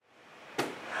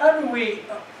how do we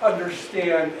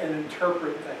understand and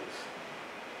interpret things?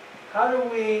 How do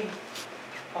we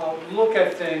look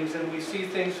at things and we see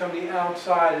things from the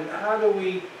outside, and how do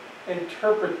we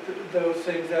interpret those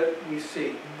things that we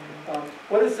see?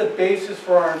 What is the basis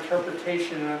for our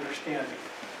interpretation and understanding?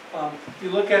 You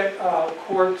look at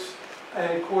courts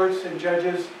and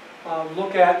judges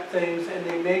look at things and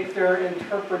they make their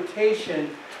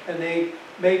interpretation and they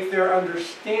make their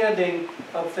understanding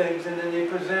of things, and then they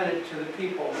present it to the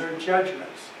people, their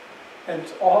judgments. And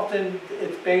often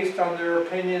it's based on their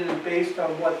opinion and based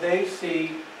on what they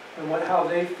see and how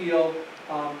they feel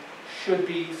should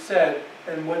be said,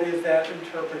 and what is that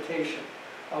interpretation.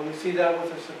 We see that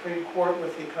with the Supreme Court,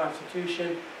 with the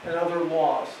Constitution, and other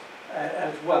laws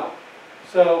as well.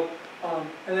 So,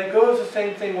 and it goes the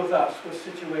same thing with us, with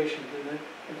situations, and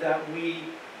that we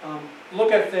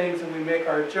look at things and we make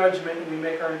our judgment and we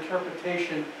make our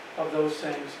interpretation of those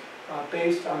things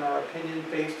based on our opinion,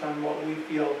 based on what we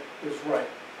feel is right.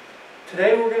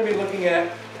 Today we're going to be looking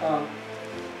at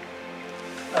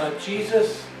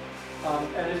Jesus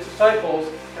and his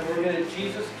disciples, and we're going to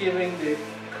Jesus giving the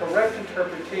correct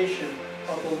interpretation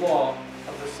of the law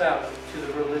of the Sabbath to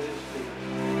the religious leaders.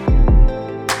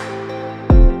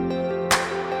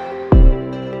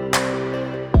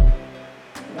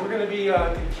 We're going to be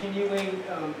continuing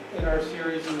in our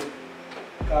series in the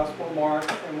Gospel of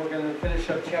Mark, and we're going to finish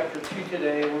up chapter 2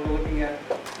 today, and we're looking at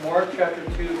Mark chapter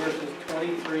 2 verses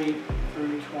 23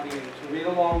 through 28. So read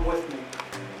along with me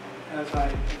as I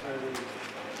read.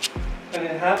 And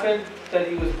it happened that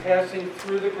he was passing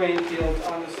through the grain fields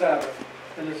on the Sabbath,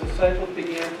 and his disciples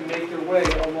began to make their way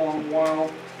along while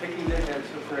picking the heads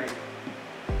of grain.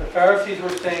 The Pharisees were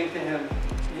saying to him,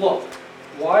 "Look,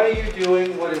 why are you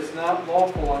doing what is not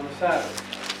lawful on the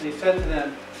Sabbath?" And he said to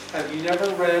them, "Have you never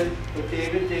read what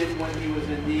David did when he was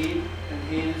in need and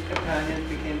he and his companions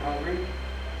became hungry?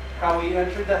 How he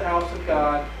entered the house of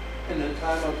God in the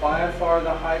time of Abiathar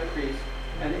the high priest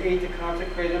and ate the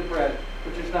consecrated bread,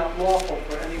 which is not lawful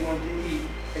for anyone to eat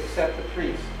except the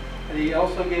priest. And he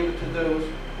also gave it to those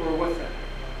who were with him."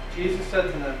 Jesus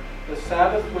said to them, "The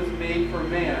Sabbath was made for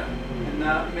man, and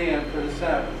not man for the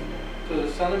Sabbath. So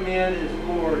the Son of Man is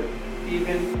Lord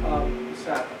even of the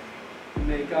Sabbath." And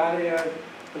may God add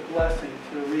the blessing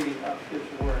to the reading of his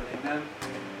word. Amen.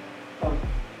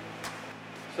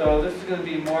 So this is going to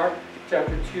be Mark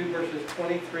chapter 2 verses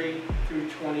 23 through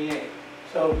 28.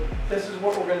 So this is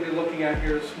what we're going to be looking at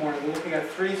here this morning. We're looking at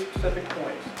three specific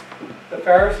points. The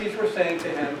Pharisees were saying to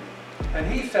him, and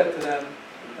he said to them,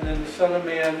 and then the Son of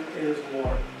Man is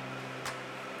Lord.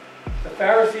 The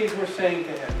Pharisees were saying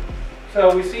to him.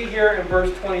 So we see here in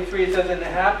verse 23, it says, "And it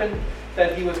happened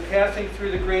that he was passing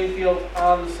through the grain fields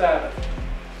on the Sabbath,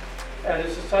 and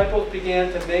his disciples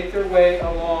began to make their way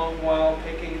along while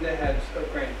picking the heads of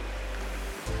grain."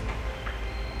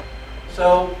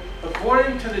 So,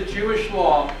 according to the Jewish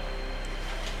law,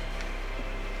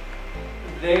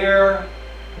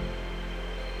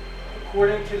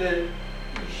 according to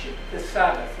the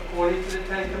Sabbath, according to the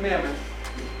Ten Commandments,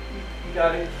 you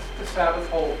got to keep the Sabbath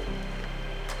holy.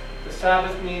 The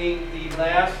Sabbath meaning the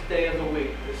last day of the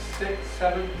week, the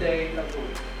seventh day of the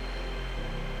week.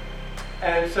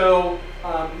 And so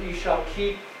you shall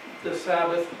keep the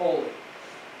Sabbath holy.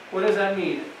 What does that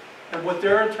mean? And what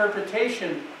their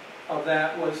interpretation of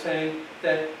that was saying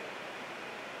that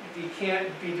you can't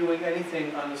be doing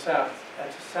anything on the Sabbath.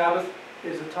 That the Sabbath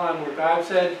is a time where God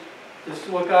said, this is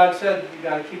what God said, you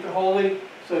got to keep it holy,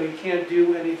 so you can't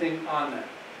do anything on that.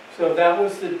 So that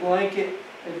was the blanket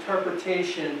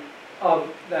interpretation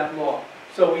of that law.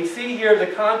 So we see here the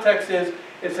context is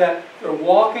that they're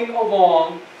walking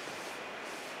along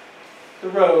the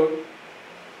road,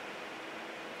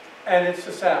 and it's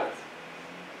the Sabbath.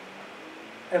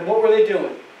 And what were they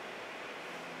doing?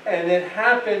 And it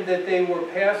happened that they were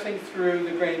passing through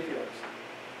the grain fields.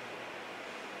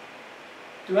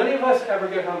 Do any of us ever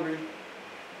get hungry?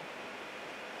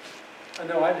 I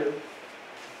know I do.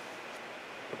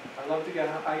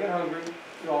 I get hungry.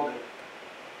 We all do.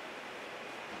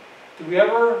 Do we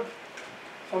ever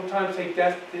sometimes take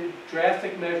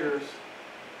drastic measures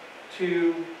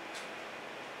to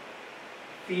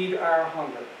feed our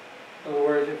hunger? In other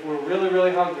words, if we're really,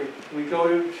 really hungry, we go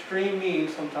to extreme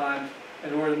means sometimes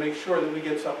in order to make sure that we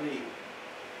get something to eat.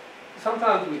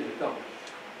 Sometimes we do, don't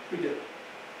we? We do.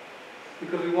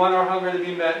 Because we want our hunger to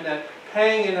be met, and that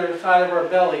pang in the side of our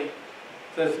belly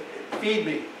says, feed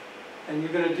me. And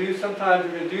you're going to do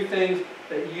things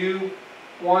that you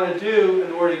want to do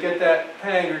in order to get that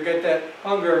pang or get that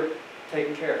hunger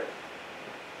taken care of.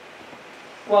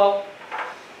 Well,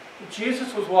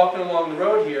 Jesus was walking along the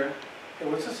road here. It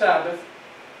was the Sabbath.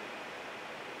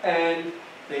 And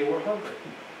They were hungry.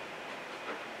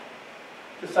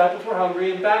 Disciples were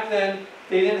hungry, and back then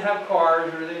they didn't have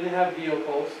cars or they didn't have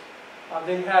vehicles.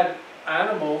 They had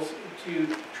animals to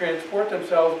transport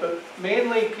themselves, but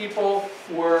mainly people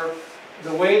were,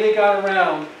 the way they got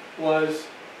around was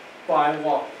by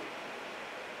walking.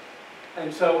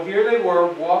 And so here they were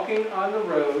walking on the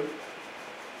road,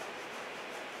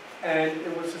 and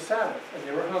it was the Sabbath, and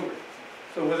they were hungry.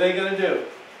 So what are they going to do?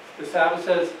 The Sabbath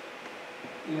says,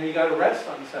 you got to rest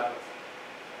on the Sabbath.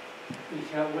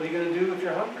 What are you going to do if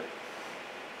you're hungry?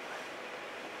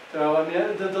 So, I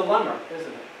mean, the dilemma,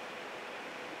 isn't it?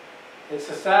 It's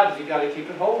the Sabbath, you got to keep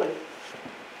it holy.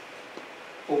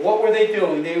 But what were they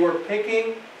doing? They were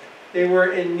they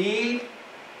were in need,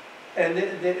 and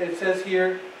it says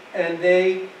here, and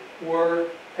they were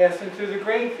passing through the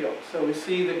grain fields. So we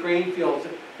see the grain fields.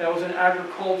 That was an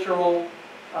agricultural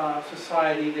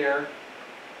society there,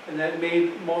 and that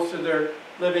made most of their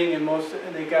living and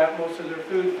they got most of their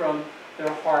food from their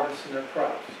harvests and their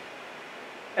crops.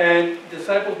 And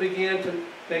disciples began to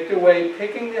make their way,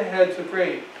 picking the heads of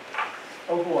grain.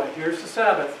 Oh boy, here's the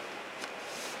Sabbath.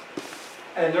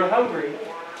 And they're hungry.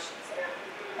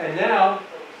 And now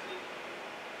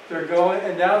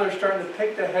they're starting to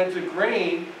pick the heads of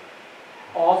grain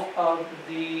off of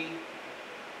the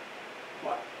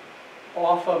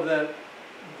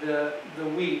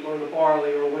wheat or the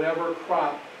barley or whatever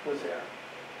crop was there.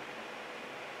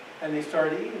 And they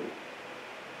started eating it.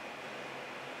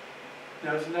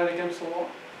 Now, isn't that against the law?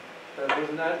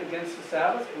 Wasn't that against the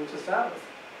Sabbath? It was the Sabbath.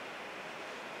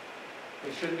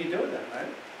 They shouldn't be doing that,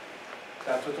 right?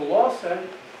 That's what the law said.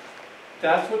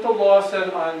 That's what the law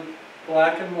said on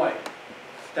black and white.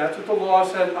 That's what the law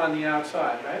said on the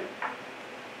outside, right?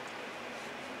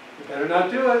 You better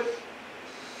not do it.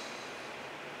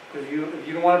 Because if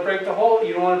you don't want to break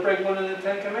you don't want to break one of the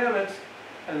 10 Commandments.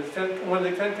 And one of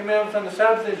the 10 Commandments on the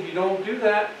Sabbath is you don't do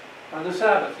that on the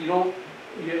Sabbath.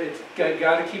 It's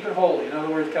got to keep it holy. In other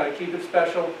words, got to keep it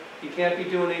special. You can't be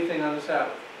doing anything on the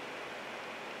Sabbath.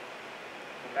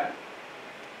 Okay?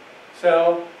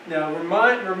 So, now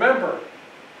remember,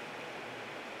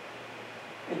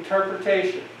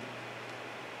 interpretation.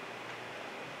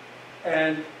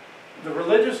 And the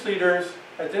religious leaders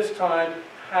at this time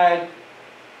had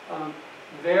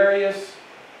various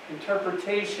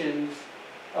interpretations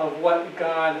of what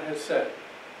God has said,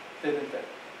 didn't they?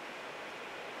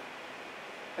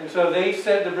 And so they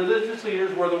said the religious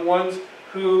leaders were the ones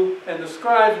and the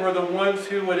scribes were the ones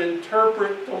who would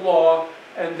interpret the law,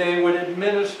 and they would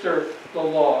administer the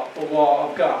law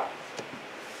of God.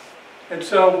 And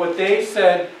so what they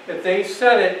said, if they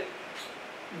said it,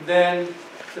 then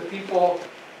the people,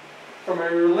 from a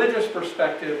religious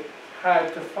perspective,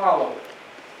 had to follow it.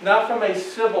 Not from a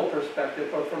civil perspective,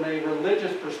 but from a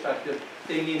religious perspective,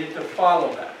 they needed to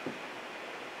follow that.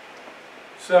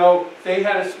 So they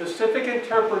had a specific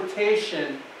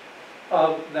interpretation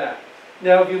of that.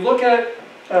 Now, if you look at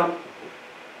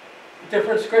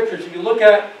different scriptures, if you look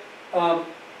at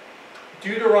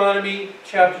Deuteronomy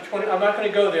chapter 20, I'm not going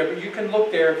to go there, but you can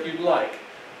look there if you'd like.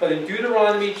 But in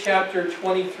Deuteronomy chapter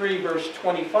 23, verse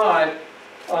 25,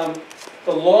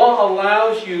 the law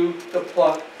allows you to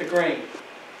pluck the grain.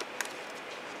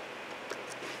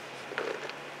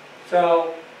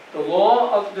 So the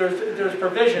law, there's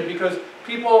provision because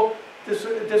people, this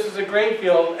is a grain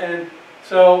field, and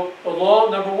so the law,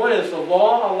 number one is the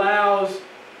law allows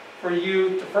for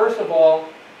you to, first of all,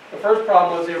 the first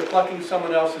problem was they were plucking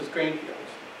someone else's grain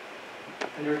fields,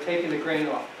 and they were taking the grain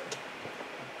off.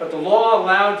 But the law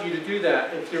allowed you to do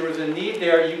that. If there was a need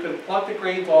there, you could pluck the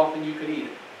grains off and you could eat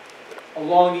it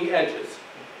along the edges.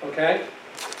 Okay?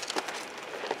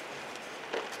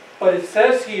 But it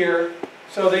says here,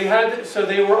 so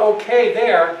they were okay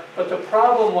there, but the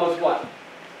problem was what?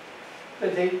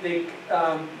 The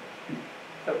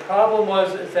problem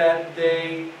was that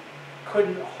they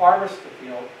couldn't harvest the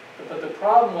field, but the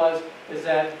problem was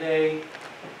that they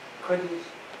couldn't.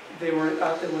 It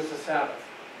was the Sabbath,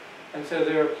 and so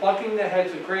they were plucking the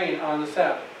heads of grain on the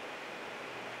Sabbath.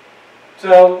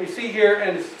 So we see here,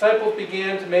 and the disciples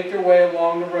began to make their way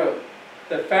along the road.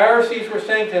 The Pharisees were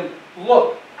saying to him,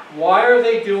 "Look, why are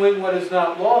they doing what is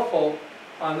not lawful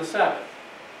on the Sabbath?"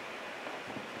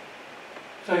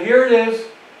 So here it is,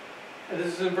 and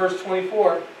this is in verse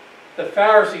 24. The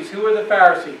Pharisees, who were the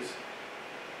Pharisees?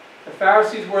 The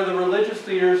Pharisees were the religious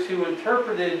leaders who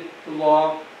interpreted the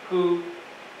law, who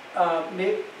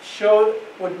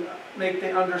would make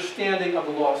the understanding of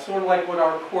the law, sort of like what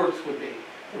our courts would be.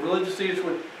 The religious leaders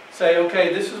would say,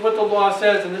 okay, this is what the law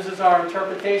says, and this is our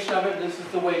interpretation of it, and this is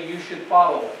the way you should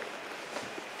follow it.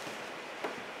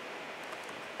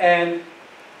 And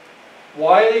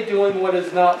Why are they doing what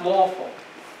is not lawful?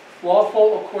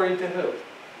 Lawful according to who?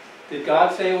 Did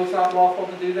God say it was not lawful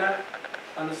to do that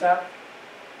on the Sabbath?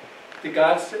 Did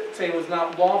God say it was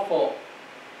not lawful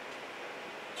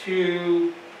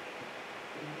to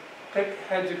pick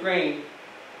heads of grain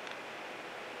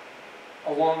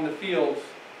along the fields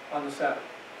on the Sabbath?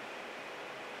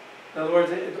 In other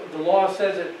words, the law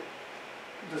says that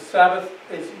the Sabbath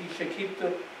is, you should keep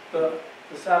the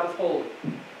Sabbath holy.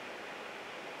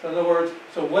 So in other words,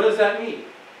 so what does that mean?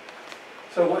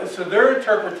 So their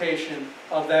interpretation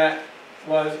of that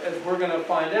was, as we're going to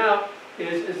find out,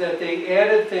 is that they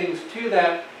added things to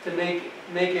that to make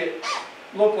it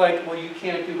look like, well, you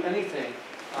can't do anything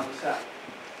on the Sabbath.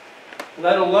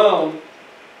 Let alone,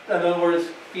 in other words,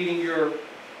 feeding your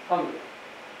hunger.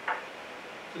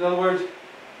 In other words,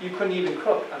 you couldn't even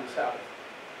cook on the Sabbath.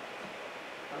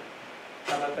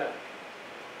 How about that?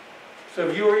 So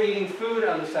if you were eating food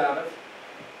on the Sabbath,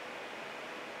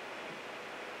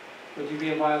 would you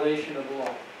be in violation of the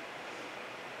law?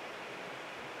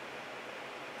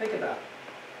 Think about it.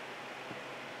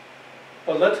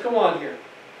 But let's go on here.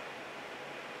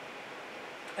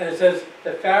 And it says,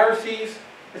 the Pharisees,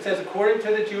 it says, according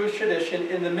to the Jewish tradition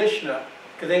in the Mishnah,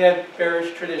 because they had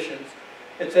various traditions,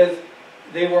 it says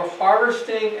they were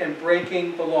harvesting and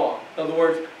breaking the law. In other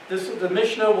words, the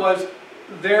Mishnah was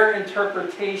their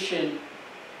interpretation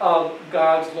of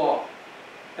God's law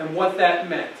and what that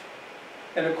meant.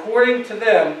 And according to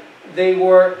them, they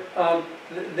were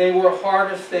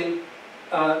harvesting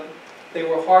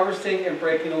and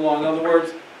breaking the law. In other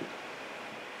words,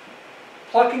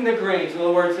 plucking the grains. In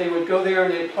other words, they would go there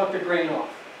and they'd pluck the grain off,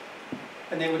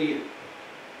 and they would eat it.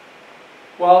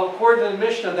 Well, according to the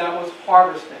Mishnah, that was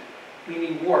harvesting,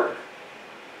 meaning work,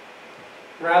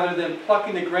 rather than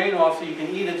plucking the grain off so you can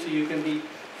eat it, so you can be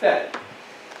fed.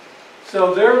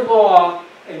 So their law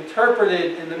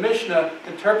interpreted in the Mishnah,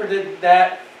 interpreted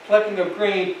that plucking of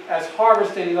grain as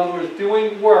harvesting, in other words,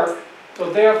 doing work,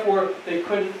 so therefore they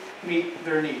couldn't meet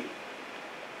their need.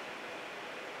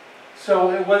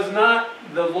 So it was not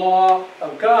the law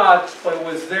of God, but it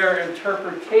was their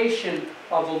interpretation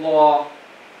of the law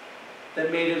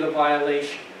that made it a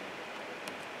violation.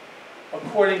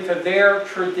 According to their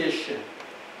tradition,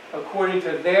 according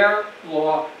to their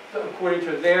law, according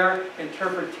to their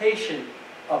interpretation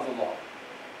of the law.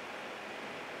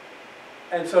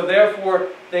 And so therefore,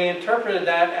 they interpreted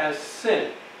that as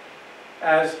sin,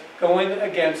 as going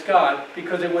against God,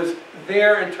 because it was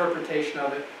their interpretation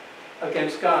of it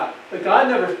against God. But God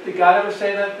never, did God ever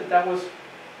say that did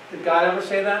God ever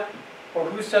say that? Or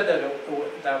who said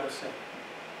that that was sin?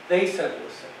 They said it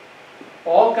was sin.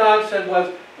 All God said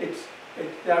was,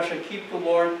 thou shalt keep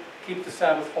the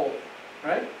Sabbath holy.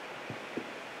 Right?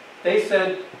 They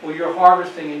said, well, you're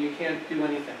harvesting and you can't do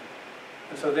anything.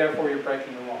 And so therefore you're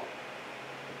breaking the law.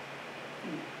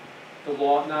 The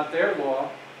law, not their law,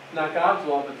 not God's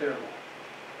law, but their law.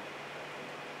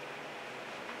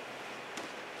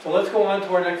 So let's go on to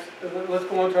our next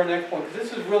point, because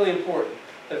this is really important.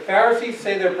 The Pharisees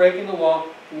say they're breaking the law.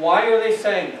 Why are they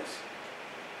saying this?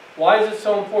 Why is it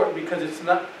so important? Because it's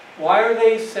not. Why are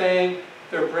they saying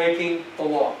they're breaking the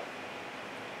law?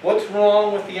 What's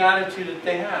wrong with the attitude that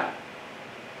they have?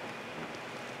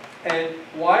 And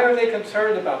why are they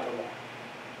concerned about the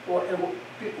law?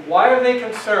 Why are they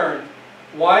concerned?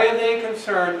 Why are they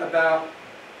concerned about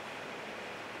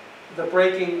the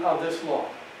breaking of this law?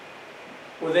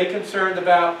 Were they concerned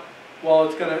about, well,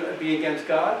 it's going to be against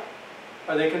God?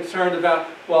 Are they concerned about,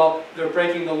 well, they're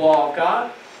breaking the law of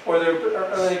God? Or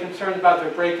are they concerned about they're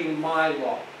breaking my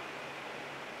law?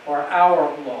 Or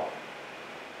our law?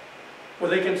 Were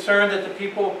they concerned that the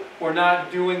people were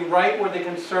not doing right? Were they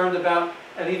concerned about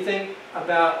anything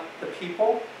about the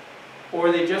people? Or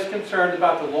were they just concerned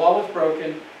about the law was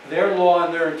broken, their law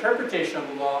and their interpretation of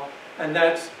the law, and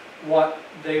that's what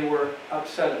they were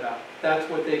upset about? That's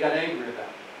what they got angry about.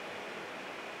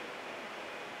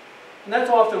 And that's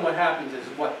often what happens, is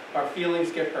what our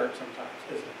feelings get hurt sometimes,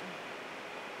 isn't it?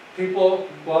 People,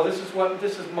 well, this is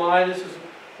mine, this is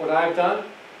what I've done,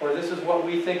 or this is what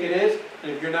we think it is,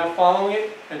 and if you're not following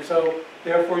it, and so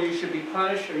therefore you should be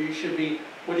punished, or you should be,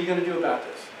 what are you going to do about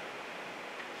this?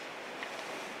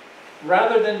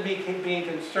 Rather than being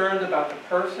concerned about the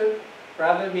person,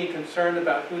 rather than being concerned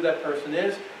about who that person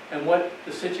is and what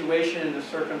the situation and the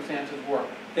circumstances were.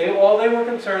 All they were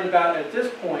concerned about at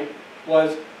this point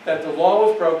was that the law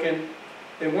was broken.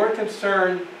 They weren't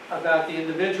concerned about the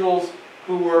individuals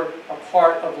who were a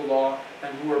part of the law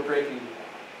and who were breaking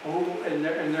the law, in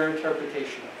their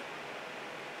interpretation of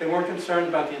it. They weren't concerned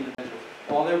about the individuals.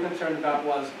 All they were concerned about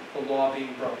was the law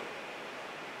being broken.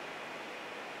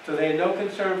 So they had no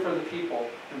concern for the people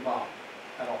involved.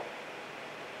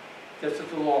 just as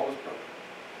the law was broken.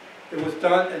 It was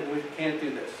done, and we can't do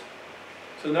this.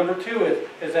 So number 2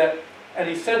 is that, and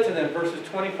he said to them, verses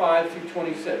 25 through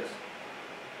 26,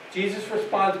 Jesus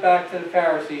responds back to the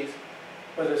Pharisees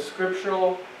with a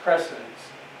scriptural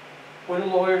precedence. What do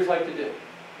lawyers like to do?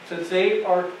 Since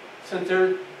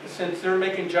they're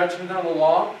making judgment on the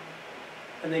law,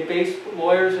 and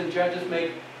lawyers and judges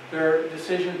make their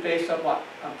decisions based on what?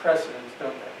 On precedents,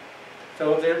 don't they?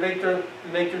 So if they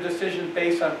make their decisions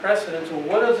based on precedents, well,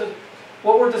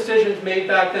 what were decisions made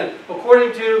back then?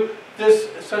 According to this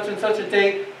such and such a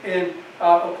date,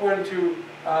 according to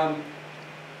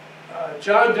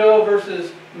John Doe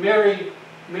versus Mary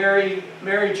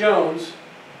Jones,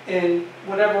 in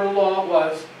whatever law it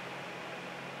was,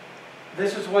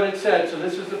 this is what it said, so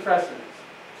this is the precedence.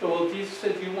 So Jesus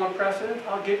said, if you want precedent,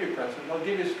 I'll give you precedent. I'll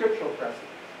give you scriptural precedent.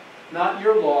 Not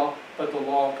your law, but the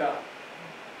law of God.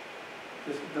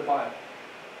 This is the Bible.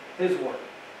 His word.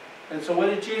 And so what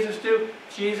did Jesus do?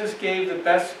 Jesus gave the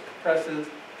best precedent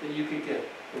that you could give,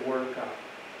 the word of God.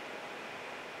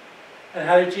 And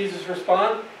how did Jesus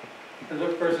respond? And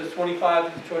look verses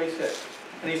 25 to 26.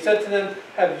 And he said to them,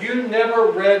 have you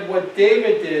never read what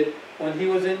David did when he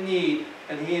was in need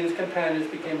and he and his companions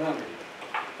became hungry?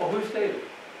 Well, who's David?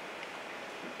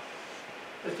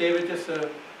 Is David just a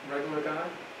regular guy?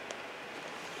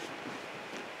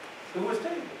 Who was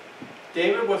David?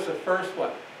 David was the first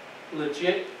what?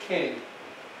 Legit king.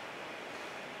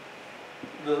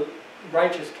 The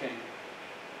righteous king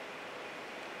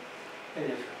in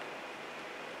Israel.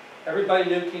 Everybody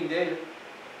knew King David.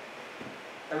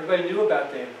 Everybody knew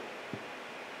about David.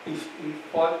 He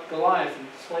fought Goliath and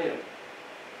slayed him.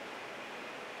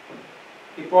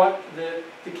 He brought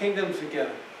the kingdoms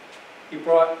together. He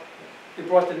brought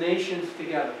the nations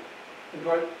together. He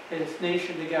brought his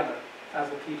nation together as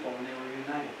a people, and they were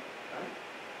united. Right?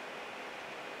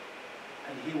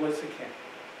 And he was the king.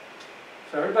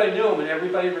 So everybody knew him, and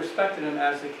everybody respected him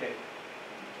as the king.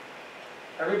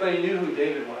 Everybody knew who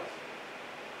David was.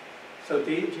 So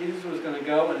Jesus was going to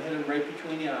go and hit him right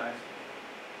between the eyes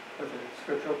with the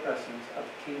scriptural precedence of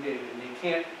King David. And you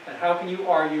can't. And how can you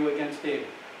argue against David?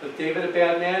 Was David a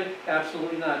bad man?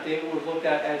 Absolutely not. David was looked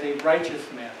at as a righteous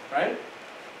man, right?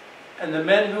 And the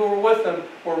men who were with him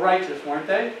were righteous, weren't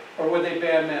they? Or were they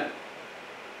bad men?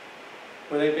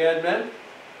 Were they bad men?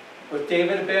 Was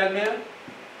David a bad man?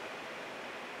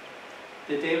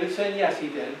 Did David sin? Yes, he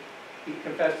did. He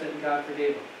confessed it and God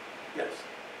forgave him. Yes.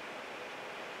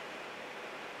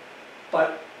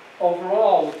 But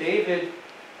overall, David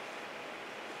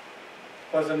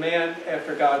was a man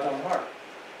after God's own heart.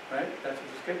 Right? That's what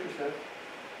the scripture says.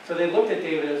 So they looked at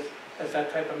David as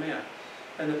that type of man.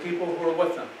 And the people who were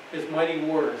with him, his mighty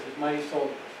warriors, his mighty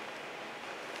soldiers.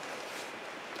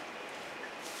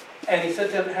 And he said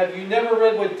to them, have you never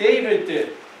read what David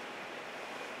did?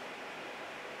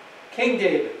 King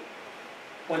David,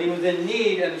 when he was in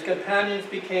need and his companions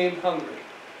became hungry.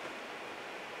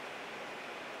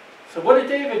 So what did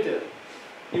David do?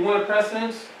 You want a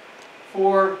precedence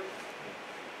for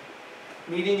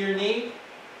meeting your need?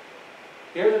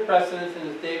 Here's a precedence, and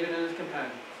it's David and his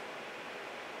companions.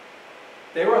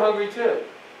 They were hungry too,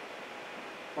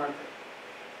 weren't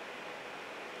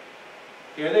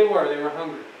they? Here they were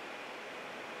hungry.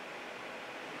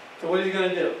 So what is he going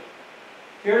to do?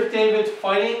 Here's David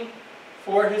fighting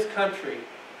for his country,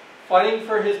 fighting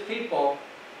for his people,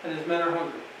 and his men are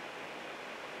hungry.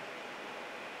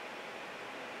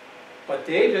 But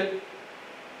David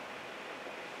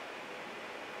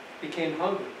became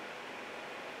hungry.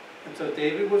 And so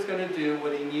David was going to do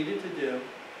what he needed to do,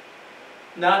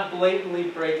 not blatantly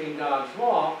breaking God's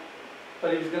law,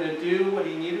 but he was going to do what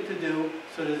he needed to do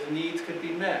so that his needs could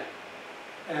be met,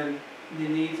 and the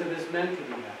needs of his men could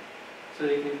be met, so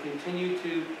they can continue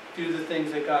to do the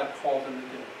things that God called him to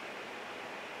do.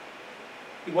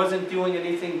 He wasn't doing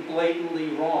anything blatantly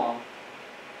wrong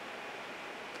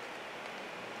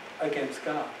against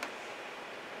God.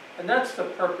 And that's the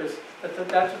purpose, that's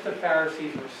what the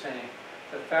Pharisees were saying.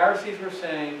 The Pharisees were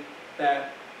saying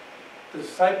that the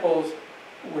disciples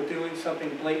were doing something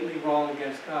blatantly wrong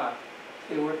against God.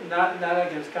 They were not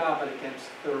against God, but against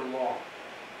their law.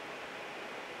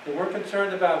 They weren't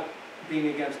concerned about being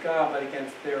against God, but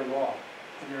against their law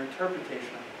and their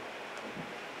interpretation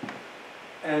of it.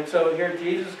 And so here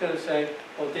Jesus is going to say,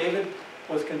 well, David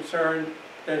was concerned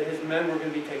that his men were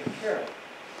going to be taken care of.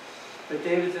 But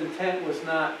David's intent was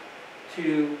not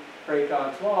to break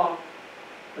God's law,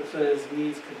 but so that his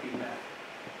needs could be met.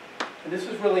 And this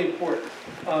is really important.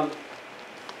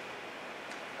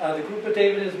 The group of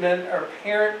David and his men are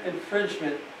apparent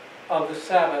infringement of the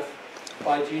Sabbath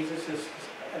by Jesus'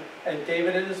 and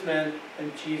David and his men,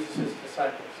 and Jesus'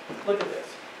 disciples. Look at this.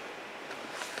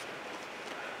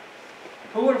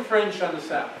 Who infringed on the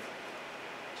Sabbath?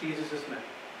 Jesus' men.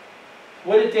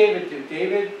 What did David do?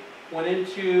 David went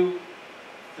into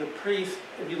the priest.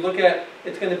 If you look at,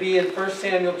 it's going to be in 1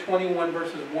 Samuel 21,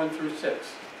 verses 1 through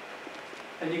 6.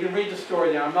 And you can read the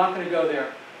story there. I'm not going to go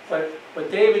there. But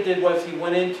what David did was he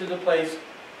went into the place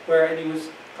where, and he was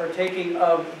partaking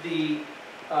of the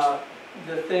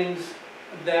things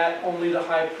that only the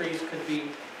high priest could be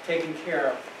taken care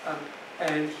of.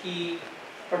 And he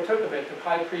partook of it. The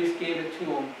high priest gave it to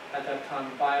him at that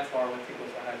time. Abiathar, I think,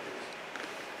 was the high priest.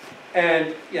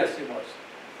 And yes, it was.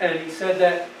 And he said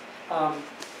that,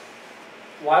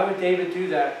 why would David do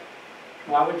that?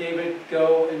 Why would David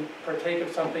go and partake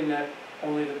of something that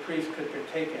only the priest could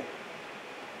partake in?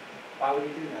 Why would he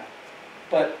do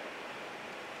that?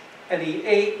 And he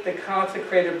ate the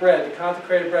consecrated bread. The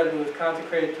consecrated bread was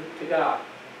consecrated to God.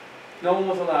 No one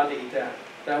was allowed to eat that.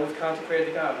 That was consecrated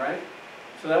to God, right?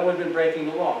 So that would have been breaking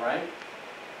the law, right?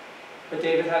 But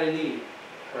David had a need,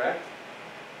 correct?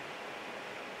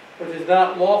 Which is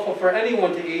not lawful for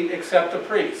anyone to eat except the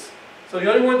priests. So the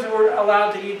only ones who were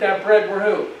allowed to eat that bread were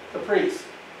who? The priests.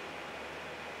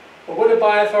 But what did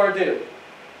Abiathar do?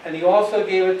 And he also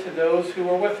gave it to those who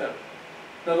were with him.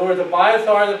 In other words,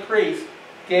 Abiathar the priest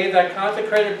gave that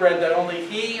consecrated bread that only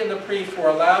he and the priest were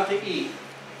allowed to eat,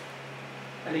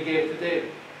 and he gave it to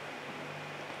David.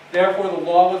 Therefore, the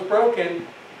law was broken,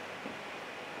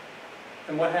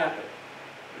 and what happened?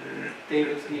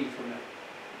 David's need for men.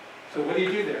 So what do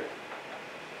you do there?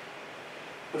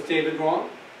 Was David wrong?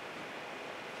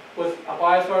 Was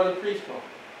Abiathar the priest wrong?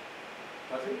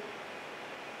 Was he?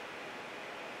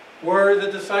 Were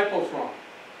the disciples wrong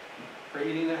for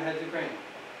eating the heads of grain?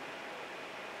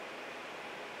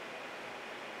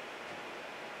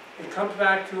 It comes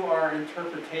back to our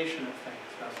interpretation of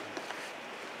things, doesn't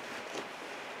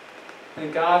it?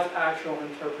 And God's actual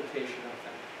interpretation of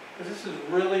things. Because this is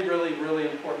really, really, really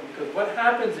important. Because what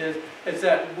happens is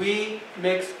that we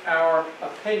mix our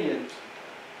opinions,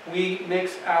 we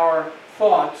mix our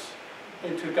thoughts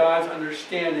into God's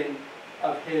understanding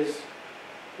of His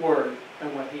Word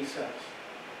and what He says.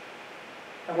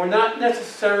 And we're not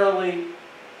necessarily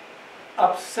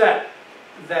upset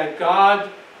that God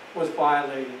was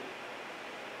violated,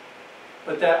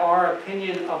 but that our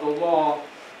opinion of the law,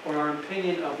 or our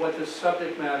opinion of what the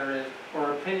subject matter is, or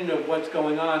our opinion of what's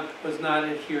going on was not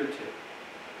adhered to,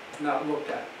 not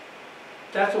looked at.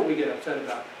 That's what we get upset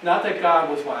about. Not that God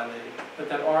was violated, but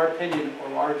that our opinion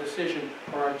or our decision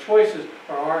or our choices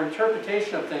or our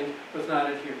interpretation of things was not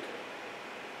adhered to.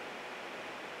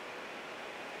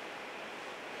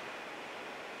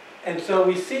 And so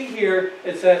we see here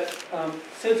is that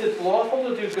since it's lawful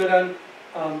to do good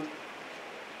on,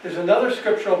 there's another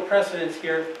scriptural precedence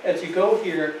here as you go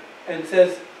here, and it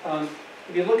says,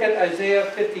 if you look at Isaiah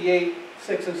 58,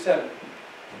 6 and 7,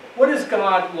 what does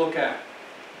God look at?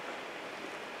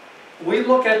 We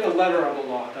look at the letter of the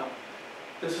law, don't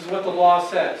we? This is what the law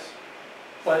says,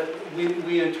 but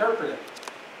we interpret it.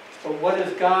 But what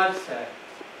does God say?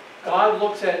 God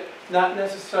looks at not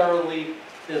necessarily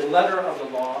the letter of the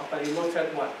law, but He looks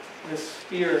at what? The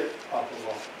spirit of the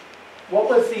law. What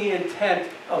was the intent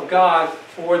of God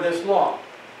for this law?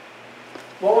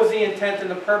 What was the intent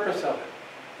and the purpose of it?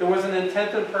 There was an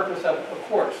intent and purpose of it, of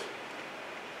course.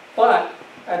 But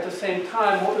at the same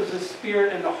time, what was the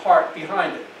spirit and the heart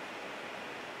behind it?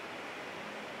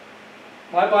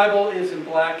 My Bible is in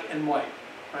black and white,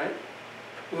 right?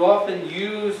 We often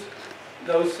use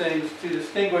those things to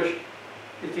distinguish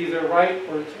it's either right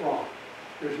or it's wrong.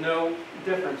 There's no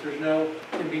difference. There's no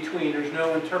in between. There's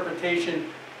no interpretation,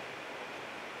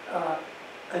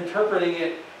 interpreting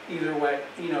it either way,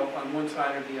 on one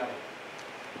side or the other.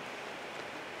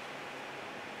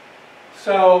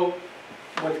 So,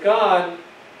 with God,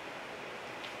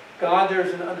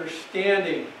 there's an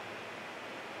understanding.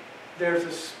 There's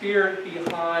a spirit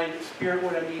behind. Spirit,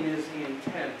 what I mean is the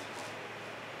intent,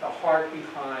 the heart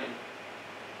behind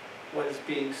what is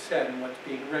being said and what's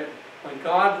being written. When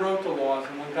God wrote the laws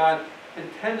and when God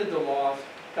intended the laws,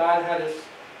 God had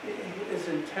His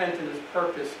intent and His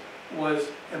purpose was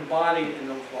embodied in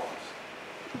those laws.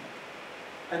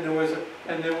 And there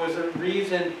was a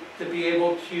reason to be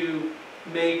able to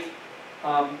make,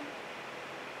 I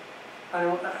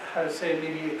don't know how to say,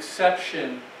 maybe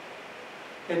exception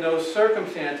in those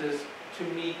circumstances to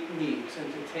meet needs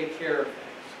and to take care of things.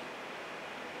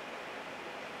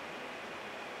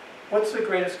 What's the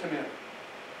greatest commandment?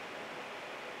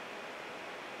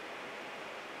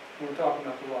 We're talking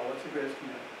about the law. What's the greatest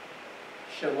commandment?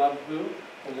 Shall love who?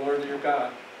 The Lord your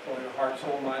God, with all your heart,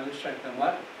 soul, mind, and strength. And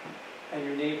what? and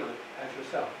your neighbor as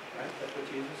yourself. Right? That's what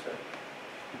Jesus said.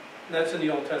 And that's in the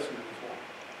Old Testament as well.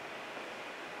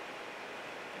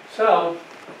 So,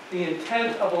 the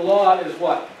intent of the law is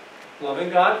what? Loving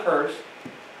God first,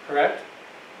 correct?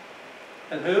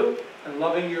 And who? And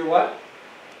loving your what?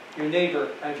 Your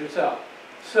neighbor as yourself.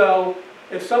 So,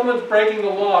 if someone's breaking the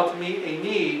law to meet a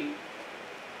need,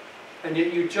 and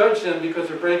yet you judge them because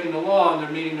they're breaking the law and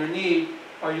they're meeting their need,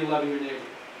 are you loving your neighbor?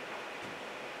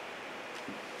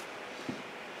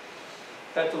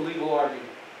 That's a legal argument.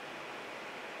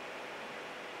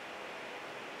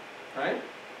 Right?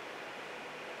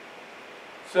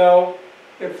 So,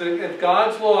 if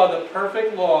God's law, the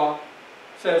perfect law,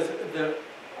 says that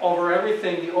over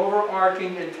everything, the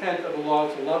overarching intent of the law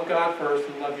is to love God first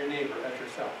and love your neighbor as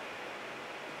yourself.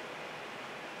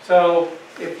 So,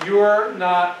 if you're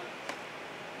not,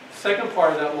 second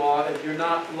part of that law, if you're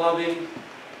not loving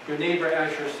your neighbor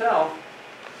as yourself,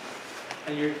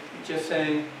 and you're just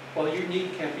saying, well, your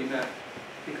need can't be met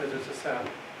because it's a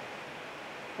Sabbath.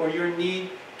 Or your need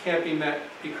can't be met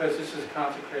because this is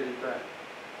consecrated bread.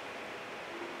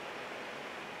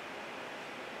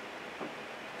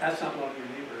 That's not loving your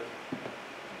neighbor,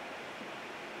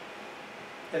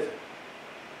 is it?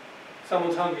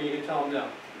 Someone's hungry, you can tell them no.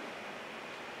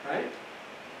 Right?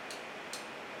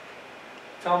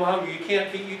 Tell them hungry, you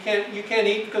can't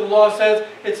eat because the law says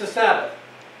it's a Sabbath.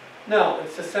 No,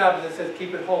 it's a Sabbath that says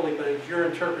keep it holy, but it's your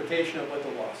interpretation of what the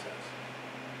law says.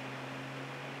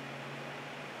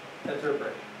 That's their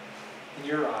break. In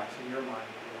your eyes, in your mind,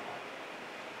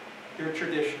 in your heart. Your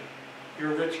tradition,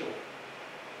 your ritual.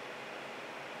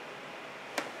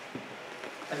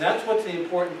 And that's what's the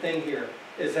important thing here,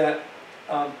 is that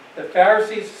the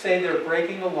Pharisees say they're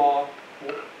breaking the law,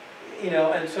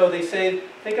 and so they say,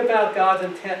 think about God's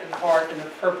intent and heart and the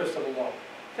purpose of the law.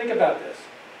 Think about this.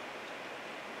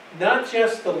 Not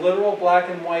just the literal black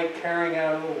and white carrying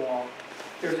out of the law.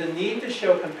 There's a need to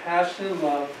show compassion and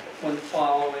love when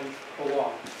following the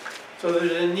law. So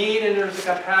there's a need and there's a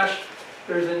compassion.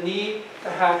 There's a need to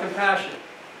have compassion.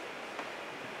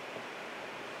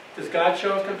 Does God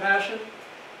show us compassion?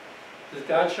 Does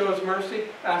God show us mercy?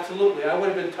 Absolutely. I would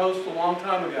have been toast a long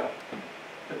time ago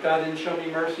if God didn't show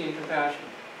me mercy and compassion.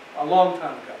 A long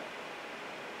time ago.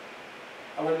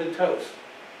 I would have been toast.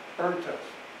 Burnt toast.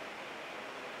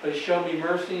 But He showed me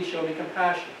mercy, He showed me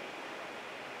compassion.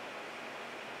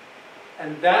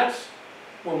 And that's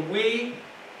when we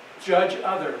judge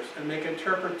others and make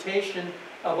interpretation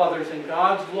of others in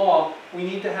God's law, we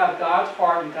need to have God's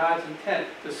heart and God's intent.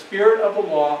 The spirit of the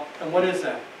law, and what is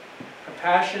that?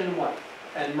 Compassion and what?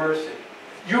 And mercy.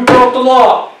 You broke the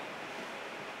law!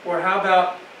 Or how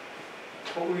about,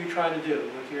 what were you trying to do?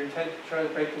 Was your intent to try to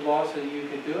break the law so that you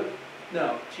could do it?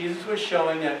 No. Jesus was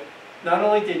showing that not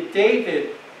only did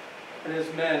David and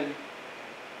his men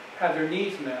have their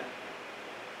needs met,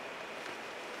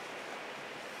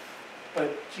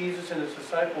 but Jesus and His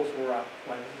disciples were up.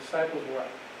 When His disciples were up,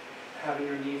 having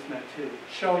their needs met too.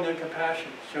 Showing them compassion.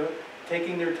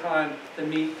 Taking their time to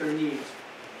meet their needs.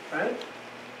 Right?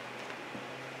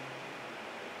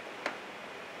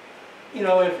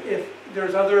 If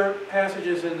there's other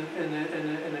passages in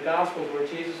the Gospels where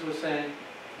Jesus was saying,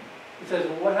 He says,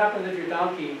 well, what happens if your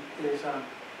donkey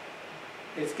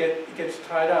gets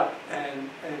tied up and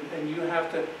you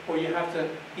have to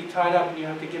be tied up and you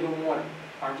have to give him water?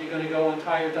 Aren't you going to go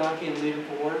untie your donkey and leave him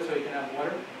for water so he can have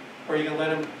water? Or are you going to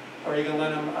let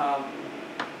him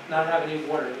not have any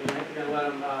water? You're going to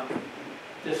let him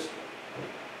just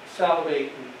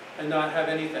salivate and not have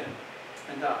anything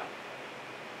and die.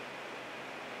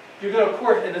 You're going to, of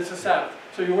course, and it's a Sabbath.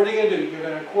 So what are you going to do? You're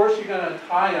going to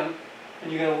untie him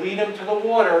and you're going to lead him to the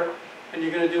water and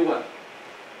you're going to do what?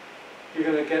 You're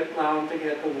going to allow him to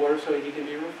get the water so he can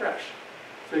be refreshed.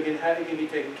 So he can be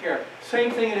taken care of. Same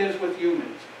thing it is with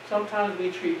humans. Sometimes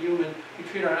we treat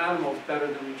our animals better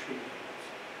than we treat humans.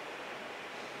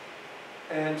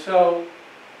 And so,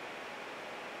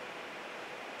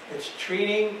 it's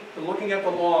looking at the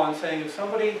law and saying if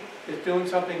somebody is doing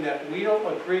something that we don't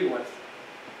agree with,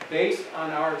 based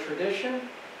on our tradition,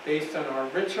 based on our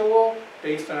ritual,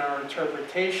 based on our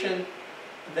interpretation,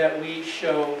 that we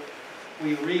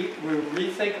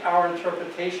rethink our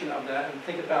interpretation of that and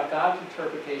think about God's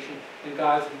interpretation and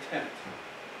God's intent.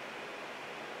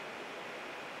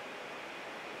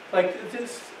 Like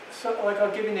this,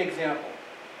 I'll give you an example.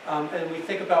 And we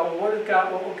think about, well, what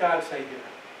will God say here?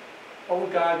 What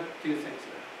would God do things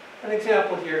here? An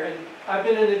example here, and I've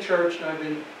been in the church,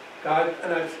 and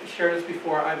I've shared this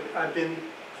before, I've been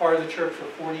part of the church for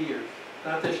 40 years.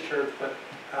 Not this church, but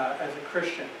as a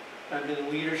Christian. I've been in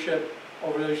leadership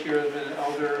over those years. I've been an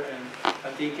elder and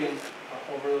a deacon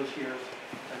over those years.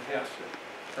 pastor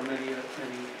for many years.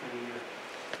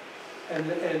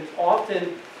 And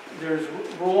often there's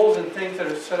rules and things that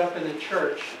are set up in the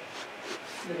church,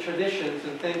 the traditions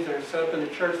and things that are set up in the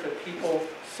church that people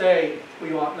say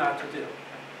we ought not to do.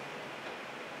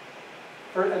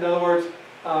 In other words,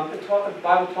 the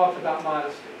Bible talks about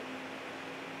modesty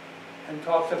and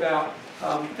talks about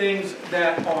things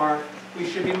that are, we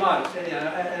should be modest.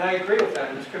 And I agree with that.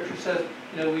 And the scripture says,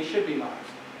 we should be modest.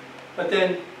 But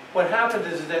then what happens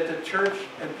is that the church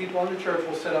and people in the church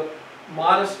will set up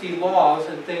modesty laws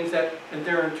and things that, and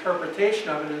their interpretation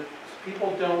of it, and if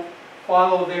people don't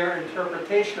follow their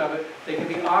interpretation of it, they can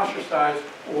be ostracized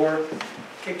or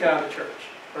kicked out of the church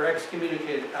or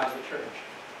excommunicated out of the church.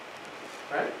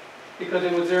 Right? Because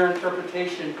it was their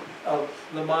interpretation of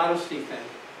the modesty thing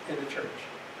in the church.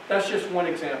 That's just one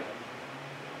example.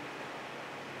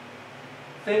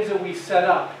 Things that we set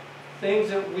up, things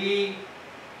that we,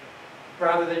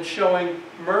 rather than showing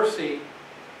mercy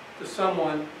to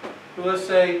someone who, let's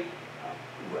say,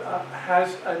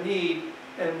 has a need,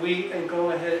 and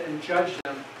go ahead and judge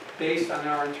them based on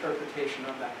our interpretation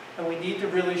of that. And we need to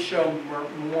really show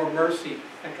more mercy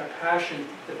and compassion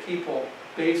to people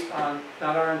based on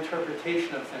not our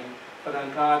interpretation of things, but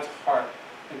on God's heart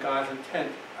and God's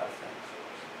intent of things.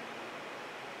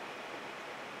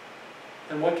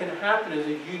 And what can happen is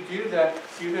if you do that,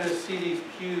 you're going to see these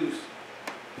pews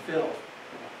filled.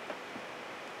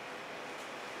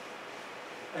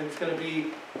 And it's going to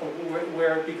be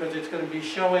because it's going to be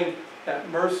showing that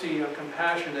mercy or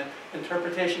compassion, that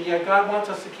interpretation. Yeah, God wants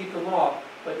us to keep the law,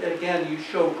 but again, you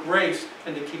show grace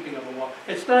in the keeping of the law.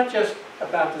 It's not just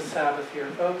about the Sabbath here,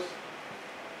 folks.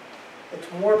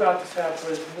 It's more about the Sabbath,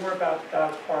 but it's more about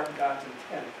God's heart and God's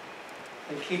intent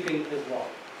in keeping His law.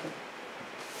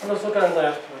 And let's look at our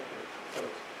last point here,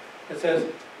 folks. It says,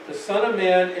 the Son of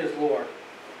Man is Lord.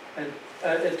 And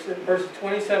it's verses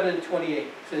 27 and 28.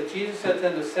 It says, Jesus said to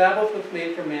them, the Sabbath was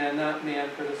made for man, not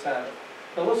man for the Sabbath.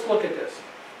 Now let's look at this.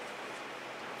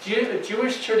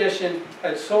 Jewish tradition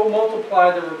had so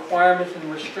multiplied the requirements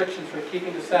and restrictions for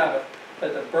keeping the Sabbath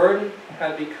that the burden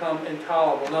had become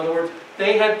intolerable. In other words,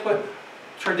 they had put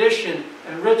tradition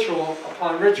and ritual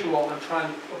upon tradition,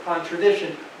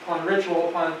 upon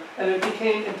ritual, and it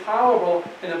became intolerable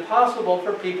and impossible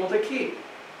for people to keep.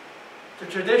 The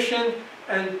tradition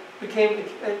and it became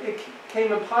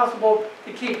impossible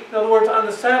to keep. In other words, on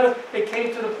the Sabbath, it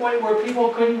came to the point where people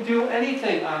couldn't do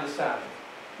anything on the Sabbath.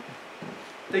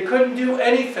 They couldn't do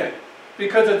anything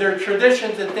because of their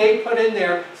traditions that they put in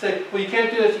there. Said, well, you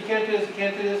can't do this, you can't do this, you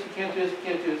can't do this, you can't do this, you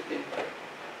can't do this, you can't do this.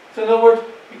 So in other words,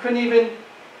 you couldn't even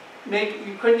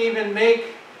make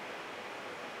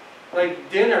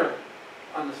like dinner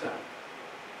on the Sabbath.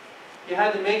 You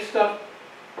had to make stuff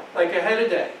like ahead of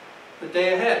day, the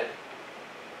day ahead.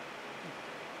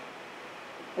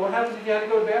 What happens if you had to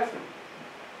go to the bathroom?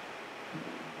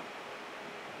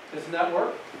 Doesn't that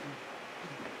work?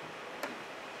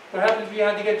 What happens if you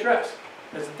had to get dressed?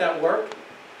 Doesn't that work?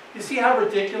 You see how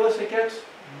ridiculous it gets?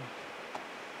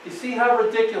 You see how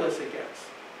ridiculous it gets?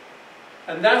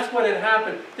 And that's what had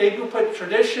happened. They put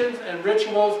traditions and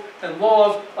rituals and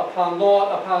laws upon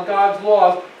God's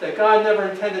laws that God never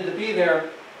intended to be there,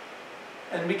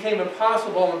 and became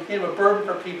impossible and became a burden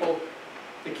for people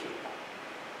to keep.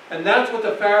 And that's what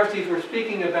the Pharisees were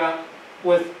speaking about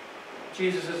with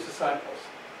Jesus' disciples.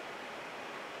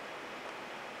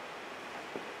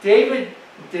 David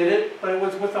did it, but it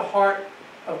was with the heart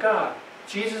of God.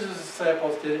 Jesus'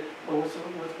 disciples did it, but it was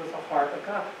with the heart of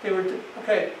God. They were,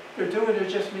 okay, they're doing it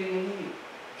just meeting a need.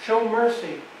 Show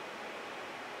mercy.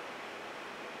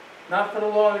 Not for the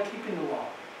law of keeping the law.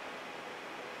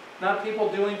 Not people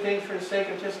doing things for the sake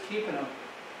of just keeping them.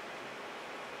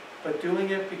 But doing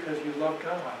it because you love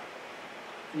God.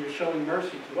 And you're showing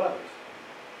mercy to others.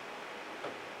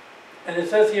 And it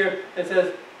says here,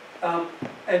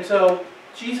 and so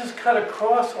Jesus cut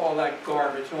across all that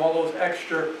garbage and all those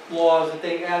extra laws that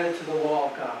they added to the law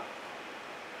of God.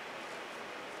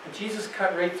 And Jesus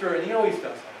cut right through it, and He always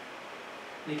does that.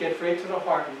 And He gets right to the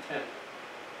heart and intent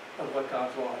of what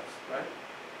God's law is, right?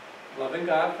 Loving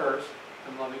God first,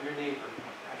 and loving your neighbor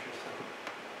as yourself.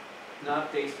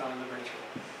 Not based on the ritual.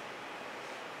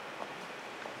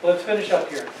 Let's finish up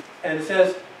here. And it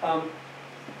says,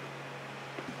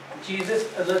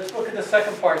 let's look at the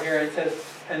second part here. It says,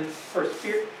 and first,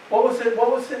 what was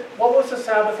the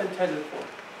Sabbath intended for?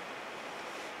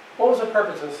 What was the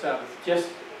purpose of the Sabbath? Just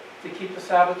to keep the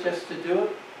Sabbath, just to do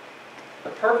it?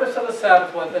 The purpose of the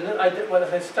Sabbath was, and when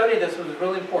I studied this, it was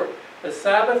really important. The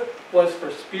Sabbath was for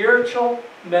spiritual,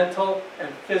 mental,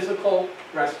 and physical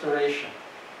restoration.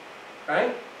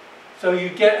 Right? So you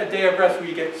get a day of rest where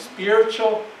you get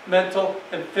spiritual mental,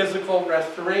 and physical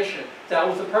restoration. That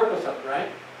was the purpose of it, right?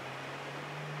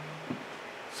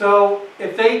 So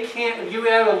if you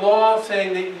add a law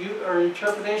saying that or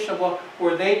interpretation of law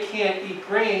where they can't eat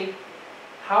grain,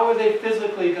 how are they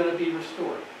physically going to be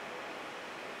restored?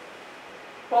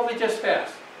 Well, they just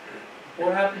fast.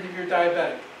 What happens if you're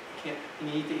diabetic? You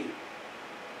need to eat.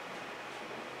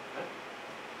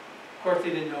 Of course,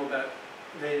 they didn't know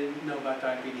about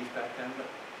diabetes back then. But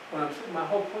what I'm saying, my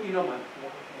whole point, what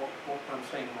I'm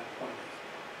saying. My point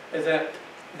is that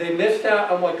they missed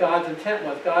out on what God's intent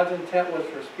was. God's intent was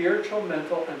for spiritual,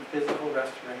 mental, and physical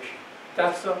restoration.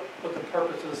 That's what the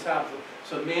purpose of the Sabbath was.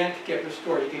 So man could get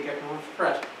restored. He could get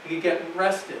refreshed. He could get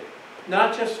rested.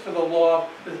 Not just for the law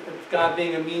of God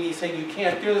being a meanie saying you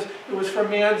can't do this. It was for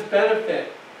man's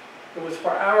benefit. It was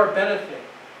for our benefit,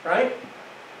 right?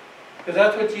 Because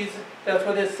that's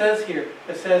what it says here.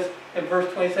 It says in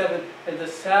verse 27, and the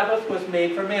Sabbath was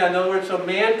made for man. In other words, so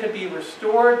man could be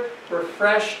restored,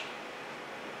 refreshed,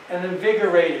 and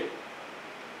invigorated.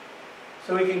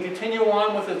 So he can continue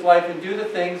on with his life and do the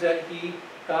things that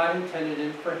God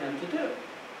intended for him to do.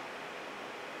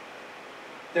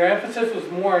 Their emphasis was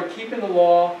more on keeping the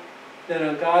law than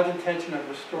on God's intention of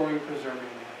restoring and preserving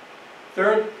man.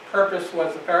 Third purpose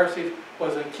was the Pharisees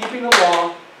was on keeping the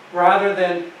law rather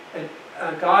than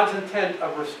God's intent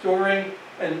of restoring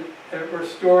and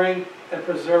preserving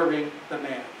the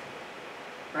man.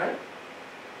 Right?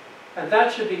 And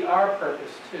that should be our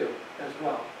purpose too, as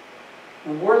well.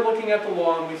 When we're looking at the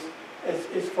law,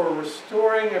 it's for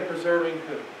restoring and preserving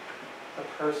who? The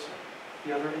person,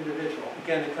 the other individual.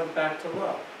 Again, it comes back to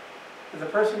love. If the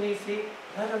person needs to eat,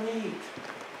 let them eat.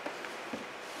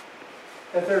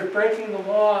 If they're breaking the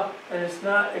law and it's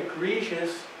not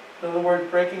egregious, in other words,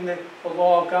 breaking the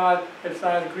law of God, it's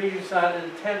not egregious, it's not an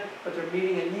intent, but they're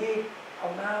meeting a need,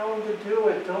 allow them to do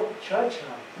it. Don't judge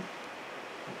them.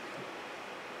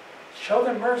 Show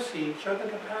them mercy, show them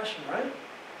compassion, right?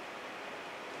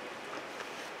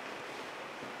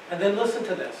 And then listen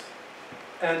to this.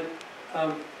 And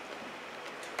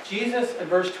Jesus in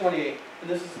verse 28, and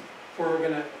this is where we're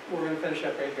going to finish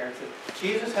up right here. It says,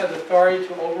 Jesus has authority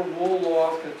to overrule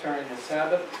laws concerning the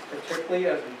Sabbath, particularly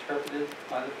as interpreted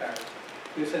by the Pharisees.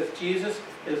 He says Jesus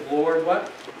is Lord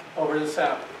what? Over the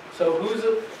Sabbath. So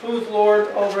who's Lord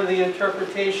over the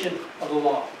interpretation of the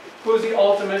law? Who's the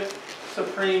ultimate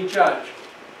supreme judge?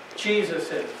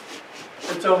 Jesus is.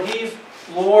 And so he's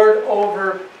Lord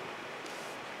over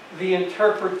the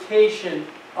interpretation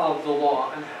of the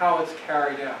law and how it's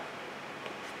carried out.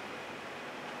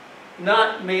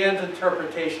 Not man's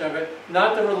interpretation of it,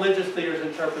 not the religious leader's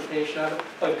interpretation of it,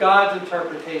 but God's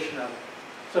interpretation of it.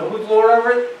 So who's Lord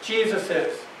over it? Jesus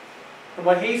is. And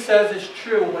what he says is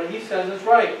true, and what he says is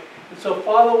right. And so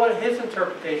follow what his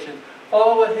interpretation,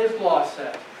 follow what his law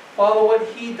says, follow what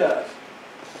he does.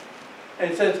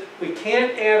 And it says we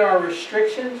can't add our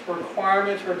restrictions,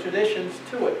 requirements, or traditions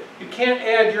to it. You can't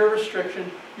add your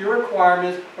restrictions, your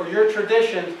requirements, or your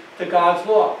traditions to God's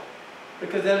law,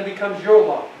 because then it becomes your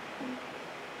law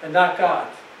and not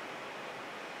God's.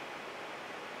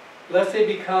 Lest they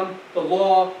become the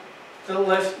law,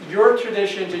 lest your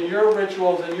traditions and your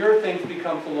rituals and your things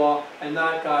become the law and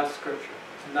not God's scripture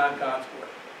and not God's word.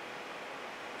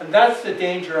 And that's the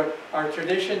danger of our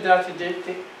tradition, that's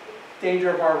the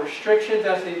danger of our restrictions,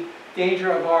 that's the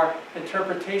danger of our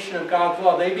interpretation of God's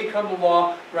law. They become the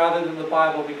law rather than the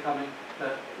Bible becoming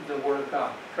the Word of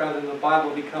God, rather than the Bible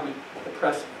becoming the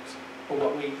precedence for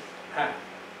what we have.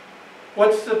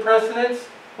 What's the precedence?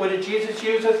 What did Jesus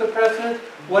use as the precedence?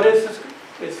 What is this?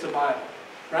 It's the Bible,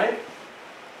 right?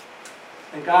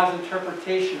 And God's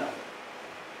interpretation of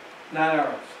it, not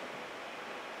ours.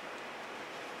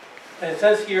 And it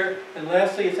says here, and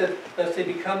lastly it says, lest they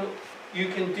become, you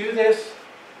can do this.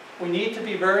 We need to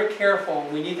be very careful,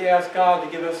 and we need to ask God to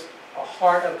give us a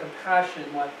heart of compassion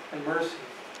and mercy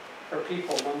for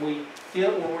people when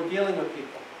we're dealing with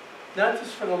people. Not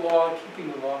just for the law, keeping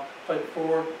the law, but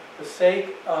for the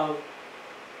sake of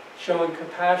showing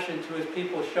compassion to his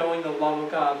people, showing the love of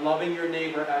God, loving your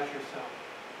neighbor as yourself.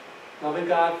 Loving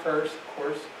God first, of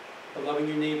course, but loving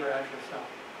your neighbor as yourself.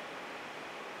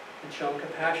 And showing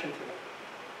compassion to them.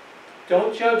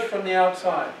 Don't judge from the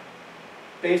outside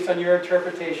based on your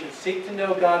interpretation. Seek to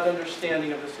know God's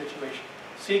understanding of the situation.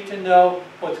 Seek to know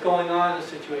what's going on in the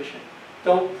situation.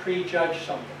 Don't prejudge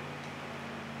something.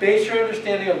 Base your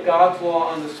understanding of God's law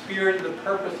on the spirit and the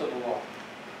purpose of the law,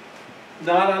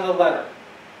 not on the letter.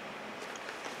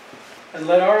 And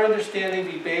let our understanding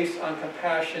be based on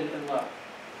compassion and love.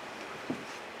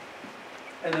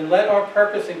 And then let our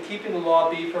purpose in keeping the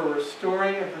law be for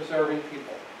restoring and preserving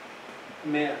people.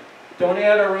 Man, don't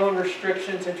add our own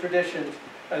restrictions and traditions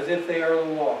as if they are the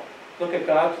law. Look at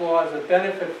God's law as a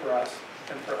benefit for us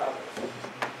and for others.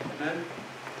 Amen?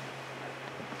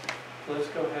 So let's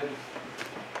go ahead.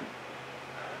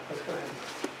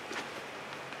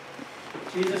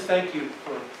 Jesus, thank you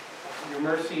for your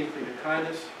mercy and for your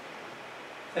kindness.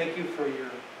 Thank you for your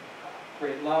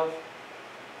great love.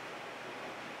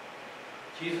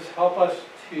 Jesus, help us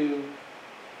to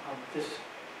just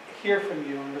hear from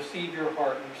you and receive your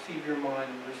heart and receive your mind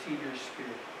and receive your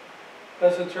spirit.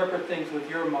 Let us interpret things with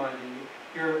your mind and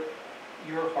your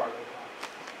heart, O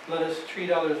God. Let us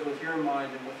treat others with your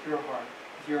mind and with your heart,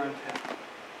 with your intent.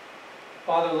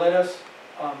 Father, let us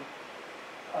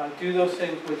do those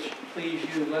things which please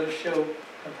you. Let us show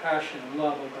compassion and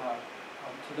love, O God,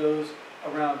 to those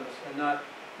around us, and not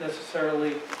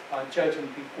necessarily judge them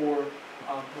before,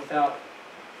 without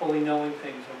fully knowing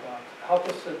things, O God. Help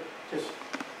us to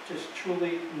just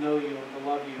truly know you and to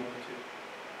love you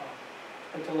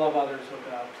and to love others, O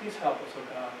God. Please help us, O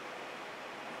God.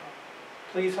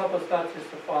 Please help us not just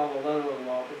to follow the letter of the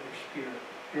law, but your spirit,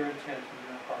 your intent, and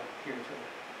your heart here today.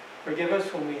 Forgive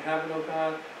us when we haven't, O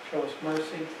God. Show us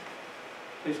mercy.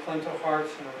 Please cleanse our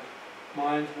hearts and our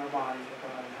minds and our bodies, O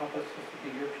God, and help us just to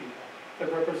be your people,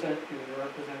 that represent you, that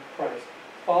represent Christ,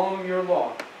 following your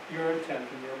law, your intent,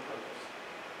 and your purpose.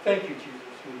 Thank you,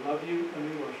 Jesus. We love you and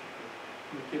we worship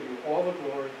you. We give you all the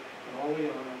glory and all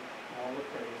the honor and all the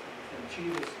praise. In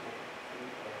Jesus' name we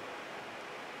pray.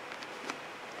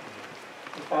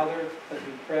 And Father, as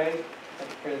we pray,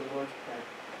 let's pray the Lord's Prayer.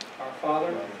 Our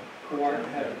Father, who art in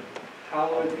heaven,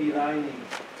 hallowed be thy name.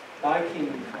 Thy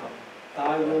kingdom come,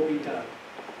 thy will be done,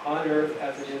 on earth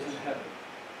as it is in heaven.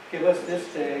 Give us this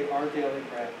day our daily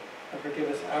bread, and forgive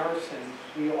us our sins.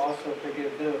 We also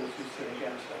forgive those who sin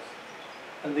against us.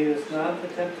 And lead us not into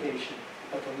temptation,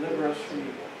 but deliver us from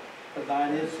evil. For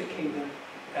thine is the kingdom,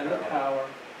 and the power,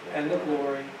 and the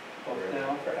glory, both now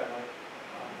and forever.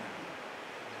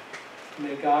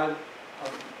 Amen. May God,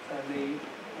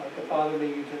 the Father, may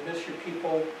you dismiss your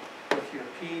people with your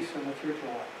peace and with your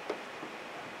joy.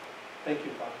 Thank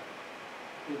you, Father.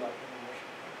 We love you and worship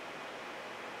you.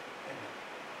 Amen.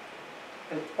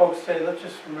 And folks, today, let's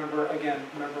just remember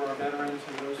our veterans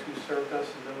and those who served us,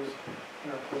 and those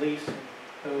in our police, and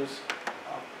those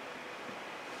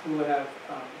who have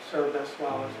served us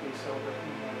well as we celebrate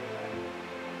Memorial Day.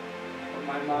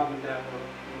 My mom and dad were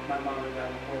World War II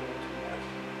vets.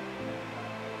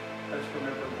 Let's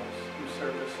remember those who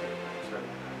served us and served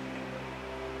our country.